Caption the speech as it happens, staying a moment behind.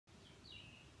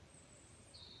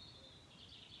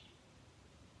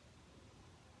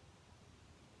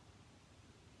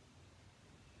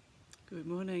Good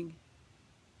morning.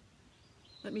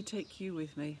 Let me take you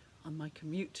with me on my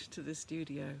commute to the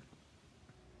studio.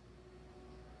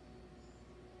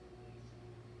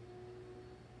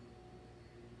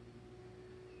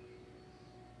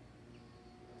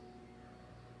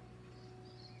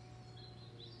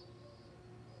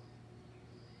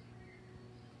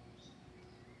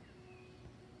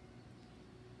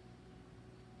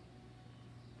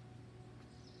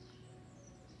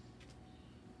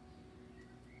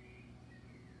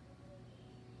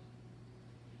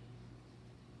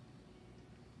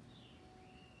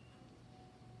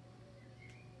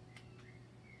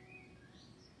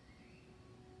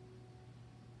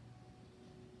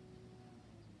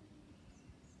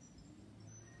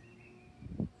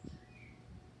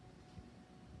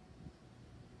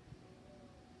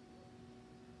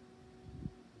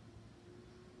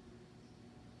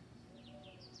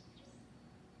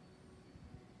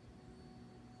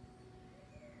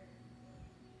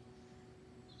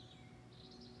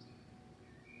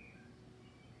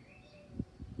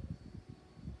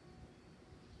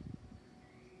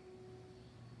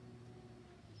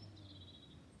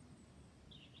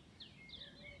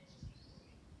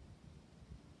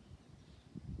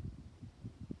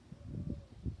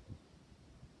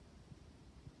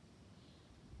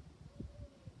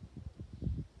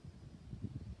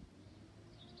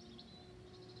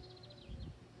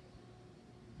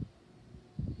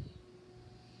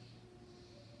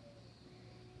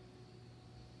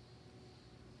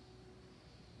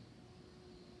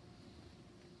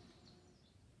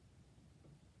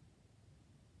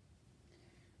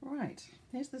 Right,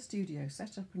 here's the studio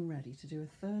set up and ready to do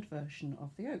a third version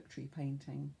of the oak tree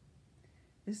painting,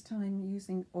 this time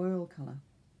using oil colour.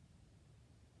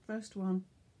 First one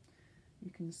you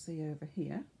can see over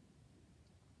here,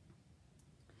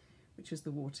 which is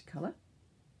the watercolour.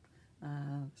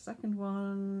 The second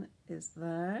one is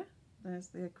there's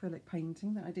the acrylic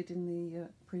painting that I did in the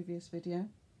previous video,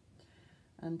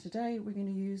 and today we're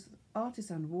going to use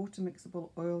Artisan water mixable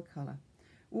oil colour.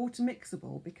 Water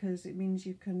mixable because it means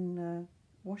you can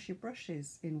wash your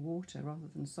brushes in water rather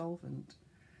than solvent,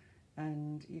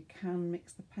 and you can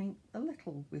mix the paint a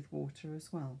little with water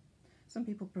as well. Some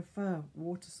people prefer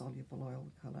water soluble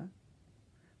oil colour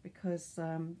because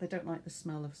they don't like the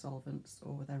smell of solvents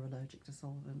or they're allergic to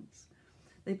solvents.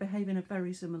 They behave in a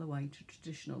very similar way to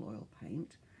traditional oil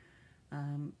paint.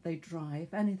 They dry,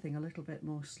 if anything, a little bit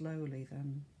more slowly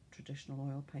than traditional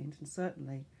oil paint, and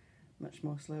certainly much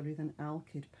more slowly than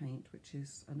alkyd paint, which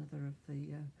is another of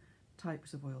the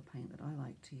types of oil paint that I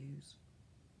like to use.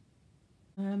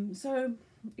 So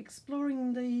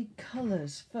exploring the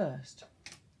colours first.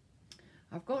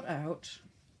 I've got out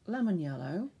lemon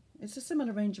yellow. It's a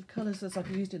similar range of colours as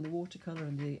I've used in the watercolour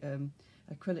and the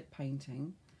acrylic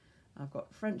painting. I've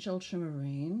got French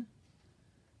ultramarine,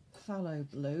 phthalo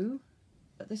blue,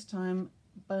 but this time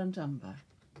burnt umber,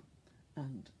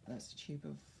 and there's a tube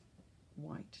of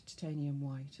white, titanium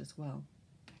white as well.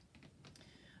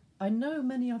 I know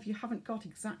many of you haven't got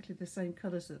exactly the same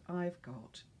colours that I've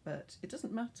got, but it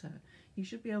doesn't matter. You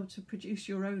should be able to produce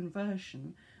your own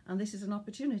version, and this is an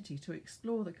opportunity to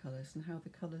explore the colours and how the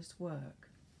colours work.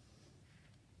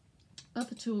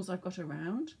 Other tools I've got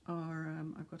around are,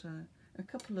 I've got a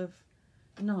couple of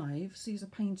knives. These are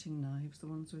painting knives, the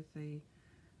ones with the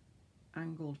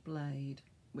angled blade,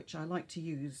 which I like to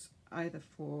use either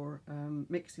for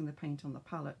mixing the paint on the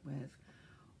palette with,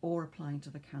 or applying to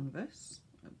the canvas,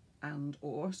 and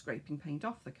or scraping paint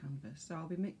off the canvas. So I'll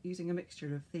be using a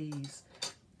mixture of these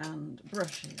and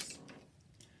brushes,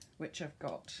 which I've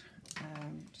got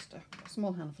just a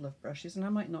small handful of brushes, and I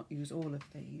might not use all of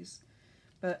these,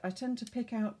 but I tend to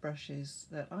pick out brushes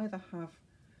that either have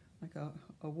like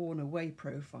a worn away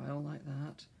profile like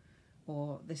that,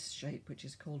 or this shape, which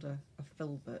is called a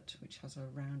filbert, which has a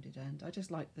rounded end. I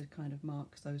just like the kind of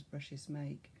marks those brushes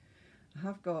make. I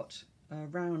have got a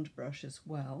round brush as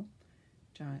well,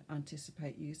 which I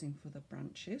anticipate using for the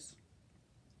branches,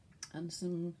 and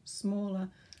some smaller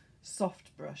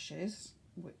soft brushes,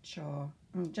 which are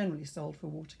generally sold for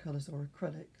watercolours or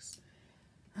acrylics,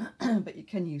 but you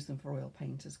can use them for oil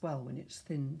paint as well when it's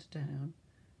thinned down,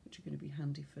 which are going to be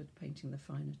handy for painting the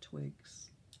finer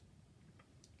twigs.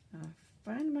 I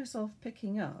found myself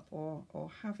picking up or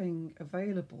having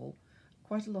available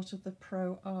quite a lot of the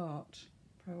Pro Arte,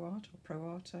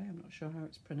 I'm not sure how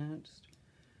it's pronounced.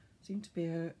 Seemed to be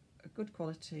a good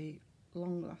quality,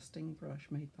 long-lasting brush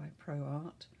made by Pro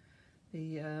Arte.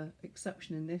 The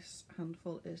exception in this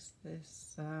handful is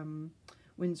this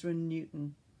Winsor &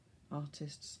 Newton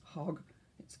artist's Hog,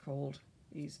 it's called.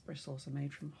 These bristles are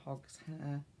made from hog's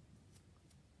hair.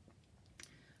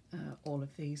 All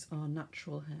of these are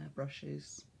natural hair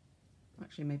brushes.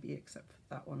 Actually, maybe except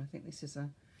for that one. I think this is a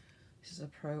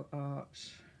Pro Art.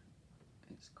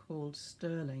 It's called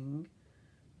Sterling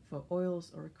for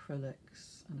oils or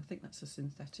acrylics, and I think that's a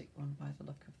synthetic one by the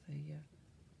look of the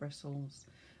bristles.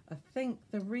 I think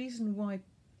the reason why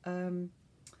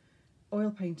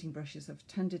oil painting brushes have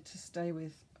tended to stay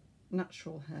with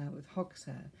natural hair, with hog's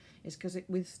hair, is because it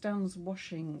withstands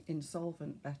washing in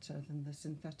solvent better than the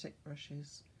synthetic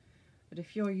brushes. But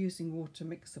if you're using water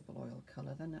mixable oil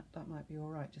colour, then that might be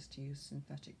alright just to use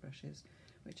synthetic brushes,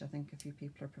 which I think a few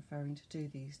people are preferring to do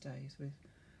these days with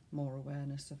more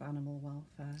awareness of animal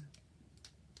welfare.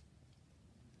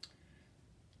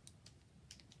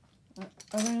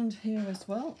 Around here as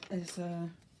well is a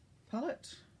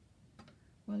palette,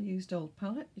 well used old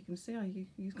palette. You can see I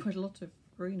use quite a lot of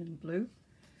green and blue.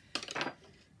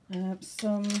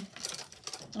 Some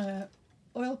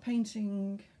oil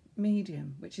painting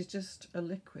medium, which is just a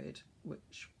liquid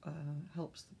which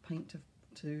helps the paint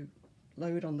to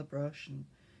load on the brush, and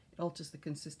it alters the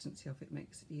consistency of it,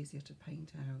 makes it easier to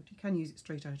paint out. You can use it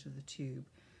straight out of the tube,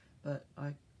 but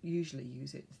I usually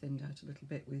use it thinned out a little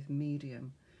bit with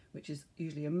medium, which is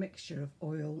usually a mixture of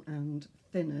oil and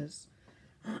thinners.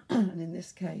 And in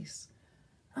this case,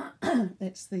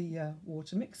 it's the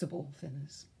water mixable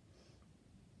thinners,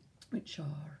 which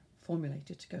are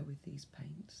formulated to go with these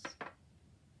paints.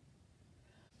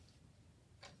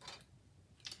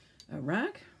 A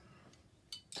rag,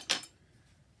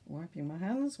 wiping my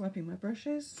hands, wiping my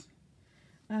brushes,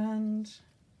 and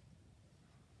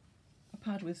a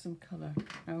pad with some colour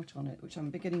out on it, which I'm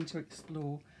beginning to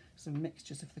explore some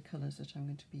mixtures of the colours that I'm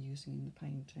going to be using in the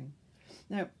painting.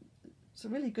 Now, it's a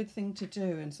really good thing to do,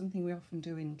 and something we often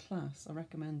do in class. I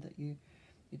recommend that you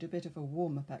do a bit of a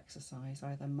warm-up exercise,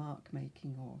 either mark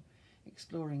making or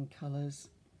exploring colours,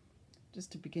 just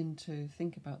to begin to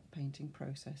think about the painting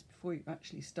process before you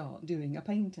actually start doing a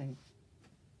painting.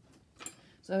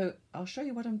 So I'll show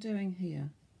you what I'm doing here.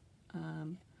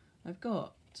 I've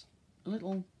got a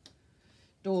little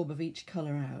daub of each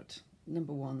colour out.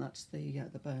 Number 1, that's the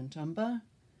burnt umber.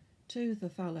 2, the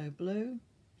phthalo blue.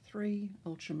 3,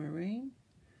 ultramarine.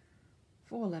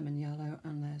 4, lemon yellow,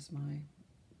 and there's my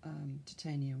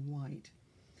titanium white.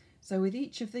 So with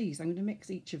each of these, I'm going to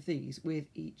mix each of these with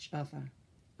each other.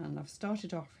 And I've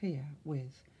started off here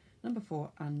with number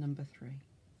 4 and number 3,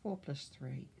 4 plus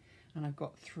 3, and I've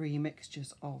got 3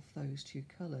 mixtures of those 2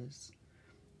 colours.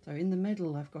 So in the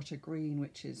middle I've got a green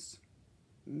which is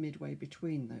midway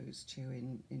between those two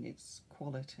in its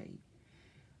quality.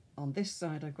 On this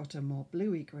side I've got a more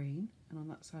bluey green, and on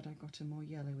that side I've got a more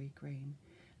yellowy green,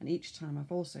 and each time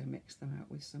I've also mixed them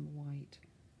out with some white.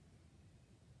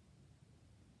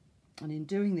 And in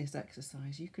doing this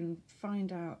exercise you can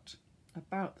find out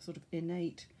about the sort of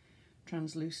innate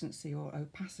translucency or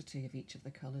opacity of each of the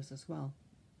colours as well.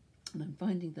 And I'm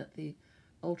finding that the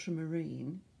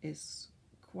ultramarine is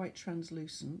quite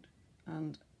translucent,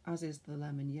 and as is the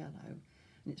lemon yellow,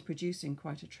 and it's producing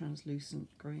quite a translucent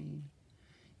green.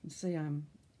 You can see I'm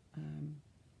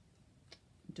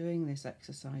doing this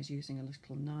exercise using a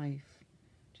little knife,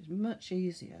 which is much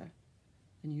easier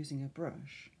than using a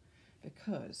brush,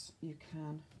 because you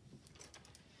can,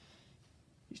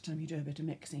 each time you do a bit of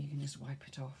mixing, you can just wipe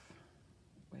it off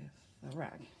with the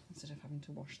rag instead of having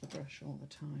to wash the brush all the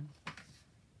time.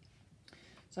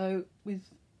 So with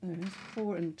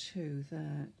 4 and 2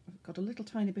 there, I've got a little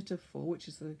tiny bit of 4, which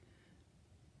is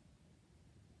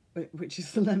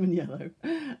the lemon yellow,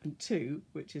 and 2,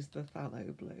 which is the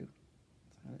phthalo blue.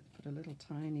 So let's put a little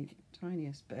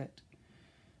tiniest bit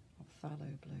of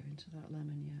phthalo blue into that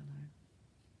lemon yellow.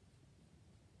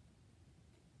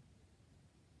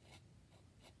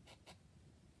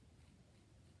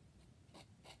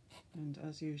 And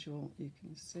as usual, you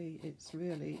can see it's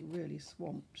really, really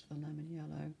swamped the lemon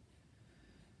yellow.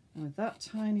 And with that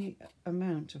tiny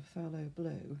amount of phthalo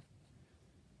blue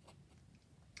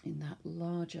in that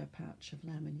larger patch of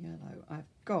lemon yellow, I've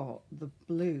got the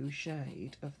blue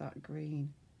shade of that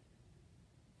green.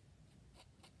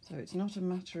 So it's not a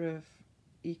matter of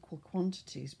equal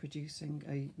quantities producing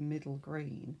a middle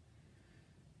green.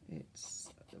 It's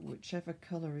whichever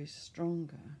colour is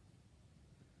stronger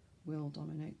will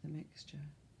dominate the mixture.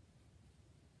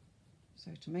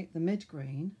 So to make the mid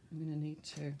green, I'm going to need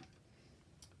to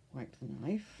wipe the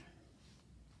knife,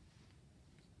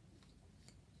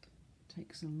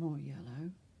 take some more yellow,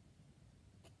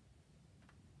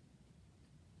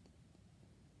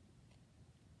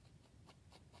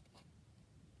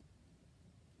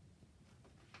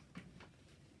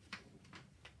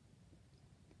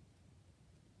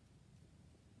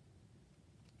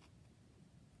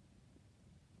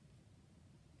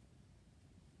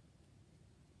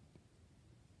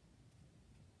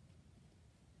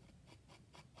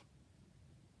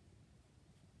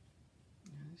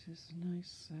 This is a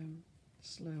nice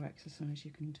slow exercise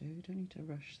you can do. You don't need to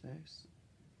rush this.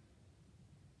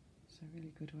 It's a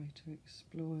really good way to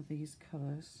explore these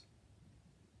colours.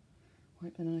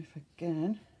 Wipe the knife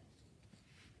again.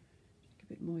 Take a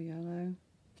bit more yellow.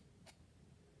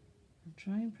 And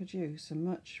try and produce a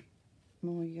much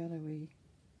more yellowy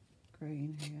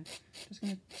green here. Just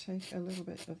going to take a little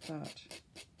bit of that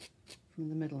from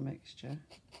the middle mixture.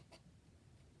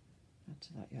 Add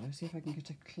to that yellow. See if I can get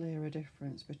a clearer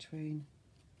difference between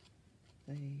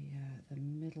the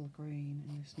middle green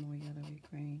and this more yellowy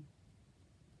green.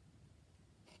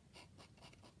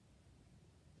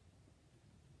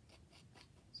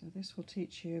 So this will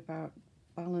teach you about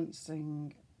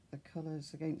balancing the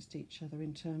colours against each other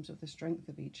in terms of the strength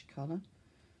of each colour,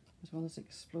 as well as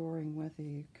exploring whether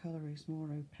the colour is more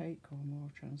opaque or more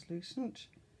translucent.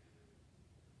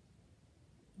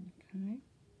 Okay, I'm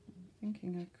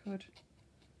thinking I could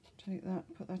take that,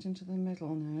 put that into the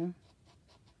middle now.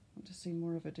 I want to see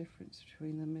more of a difference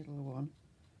between the middle one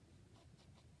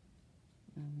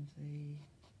and the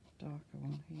darker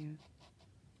one here.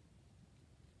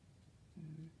 So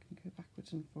we can go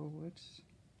backwards and forwards.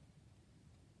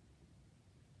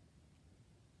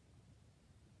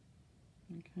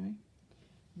 Okay,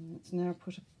 and let's now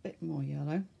put a bit more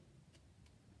yellow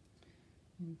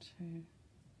into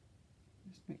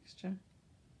this mixture.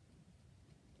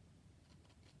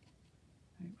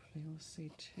 Hopefully we'll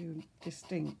see two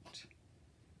distinct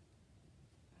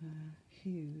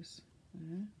hues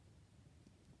there.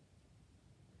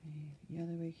 The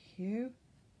yellowy hue,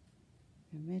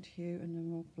 the mid hue, and the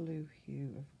more blue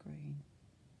hue of green.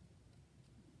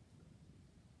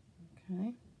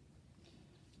 Okay,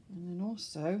 and then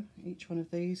also each one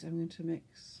of these I'm going to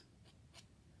mix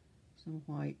some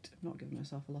white. I'm not giving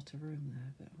myself a lot of room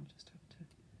there, but I'll just have to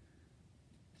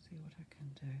see what I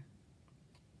can do.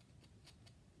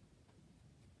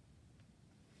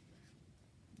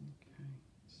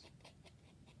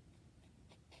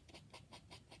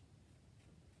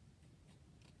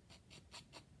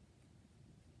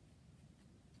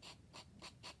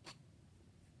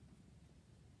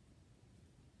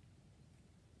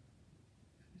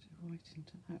 White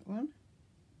into that one.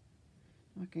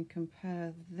 I can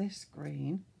compare this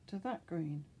green to that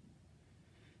green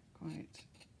quite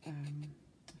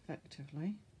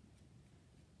effectively.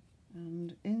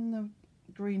 And in the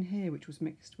green here, which was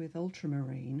mixed with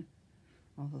ultramarine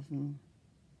rather than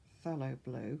phthalo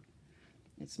blue,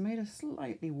 it's made a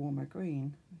slightly warmer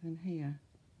green than here.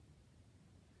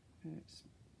 It's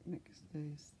mixed,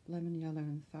 this lemon yellow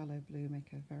and phthalo blue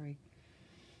make a very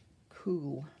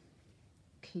cool,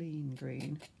 clean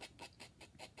green.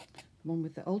 The one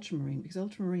with the ultramarine, because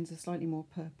ultramarines are slightly more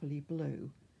purpley blue,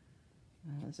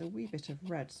 there's a wee bit of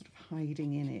red sort of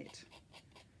hiding in it,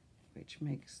 which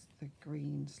makes the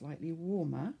green slightly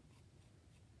warmer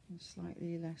and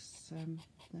slightly less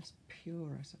less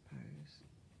pure, I suppose,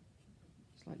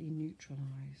 slightly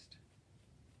neutralised.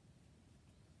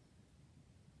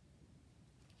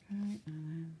 Okay, and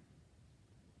then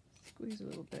squeeze a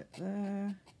little bit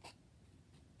there.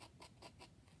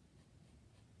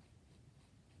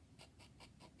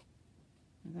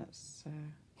 And that's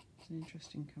an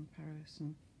interesting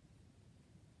comparison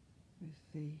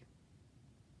with the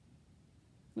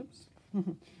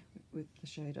with the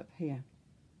shade up here,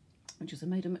 which has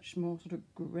made a much more sort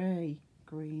of grey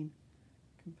green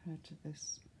compared to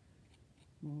this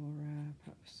more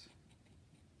perhaps,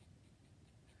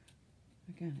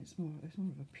 again it's more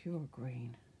of a pure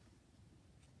green,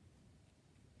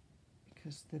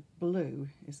 because the blue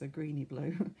is a greeny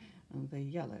blue and the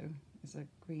yellow is a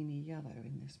greeny yellow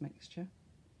in this mixture.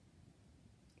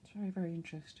 It's a very, very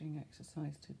interesting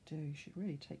exercise to do. You should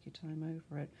really take your time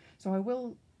over it. So I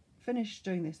will finish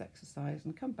doing this exercise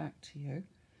and come back to you.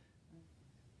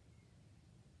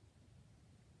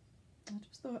 I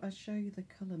just thought I'd show you the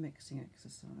colour mixing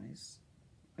exercise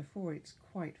before it's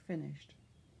quite finished,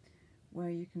 where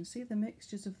you can see the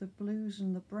mixtures of the blues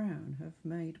and the brown have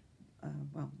made,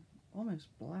 well, almost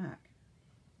black.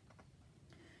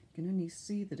 You can only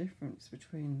see the difference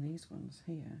between these ones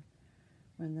here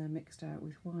when they're mixed out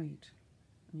with white,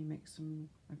 and you mix some,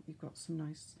 you've got some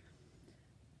nice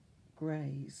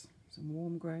greys, some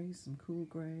warm greys, some cool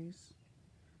greys.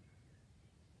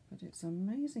 But it's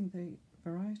amazing the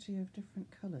variety of different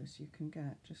colours you can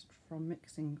get just from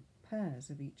mixing pairs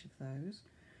of each of those.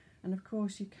 And of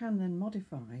course you can then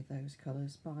modify those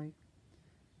colours by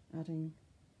adding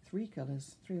three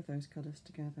of those colours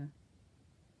together.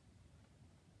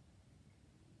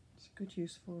 It's a good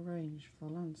useful range for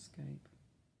landscape.